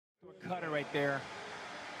cutter right there.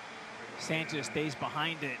 Sanchez stays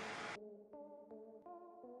behind it.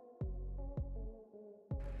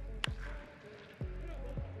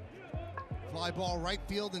 Fly ball right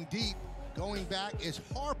field and deep. Going back is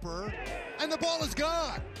Harper, and the ball is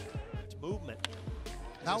gone. It's movement.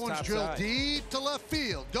 That one's drilled deep to left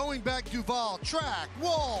field. Going back, Duvall, track,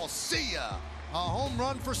 wall, see ya. A home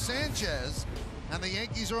run for Sanchez, and the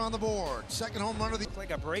Yankees are on the board. Second home run of the... It's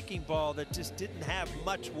like a breaking ball that just didn't have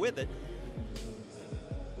much with it.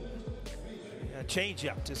 A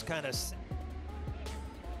changeup, just kind of...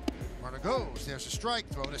 Runner goes, there's a strike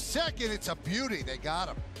throw to second. It's a beauty, they got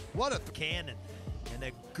him. What a... Cannon, and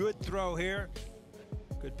a good throw here.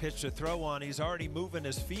 Good pitch to throw on. He's already moving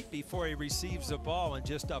his feet before he receives the ball, and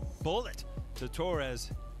just a bullet to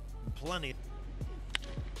Torres. Plenty.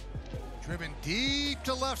 Driven deep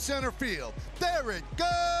to left center field. There it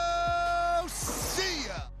goes! See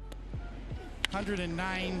ya!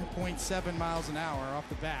 109.7 miles an hour off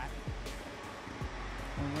the bat.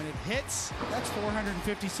 And when it hits, that's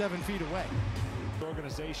 457 feet away.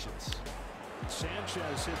 Organizations.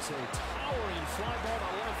 Sanchez hits a towering fly ball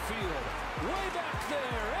to left field. Way back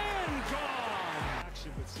there and gone!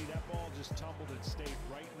 Action, but see, that ball just tumbled and stayed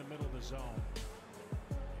right in the middle of the zone.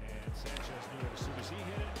 And Sanchez knew it as soon as he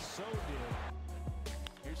hit it, so did.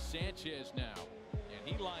 Here's Sanchez now, and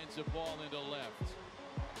he lines the ball into left.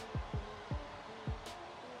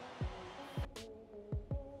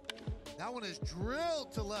 That one is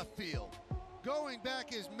drilled to left field. Going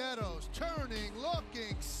back is Meadows, turning,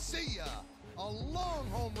 looking, see ya. A long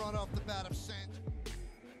home run off the bat of Sanchez.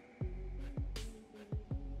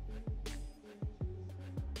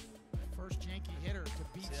 First Yankee hitter to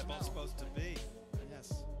beat That ball's supposed to be.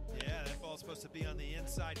 Yes. Yeah, that ball's supposed to be on the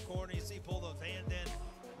inside corner. You see, pull the hand in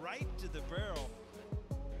right to the barrel.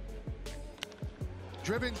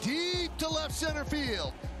 Driven deep to left center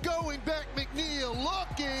field. Going back, McNeil,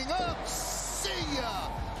 looking up, see ya.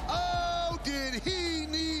 Oh, did he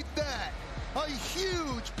need that? A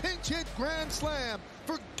huge pinch hit grand slam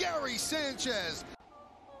for Gary Sanchez.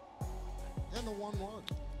 And the 1-1.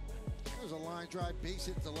 There's a line drive base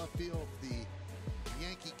hit to left field of the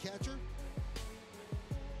Yankee catcher.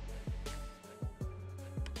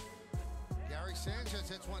 Gary Sanchez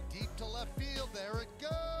hits one deep to left field. There it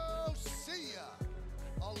goes. See ya.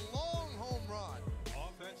 A long home run.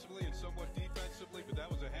 Offensively and somewhat defensively, but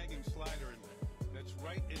that was a hanging slider, and that's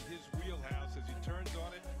right in his wheelhouse as he turns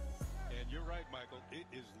on it. And you're right, Michael, it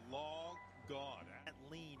is long gone. That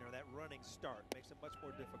lean or that running start makes it much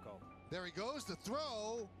more difficult. There he goes, the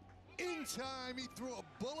throw. In time, he threw a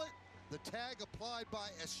bullet. The tag applied by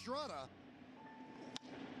Estrada.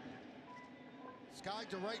 Sky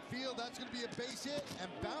to right field, that's going to be a base hit and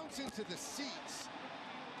bounce into the seats.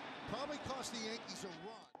 Probably cost the Yankees a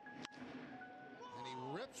run. And he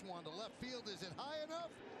rips one to left field. Is it high enough?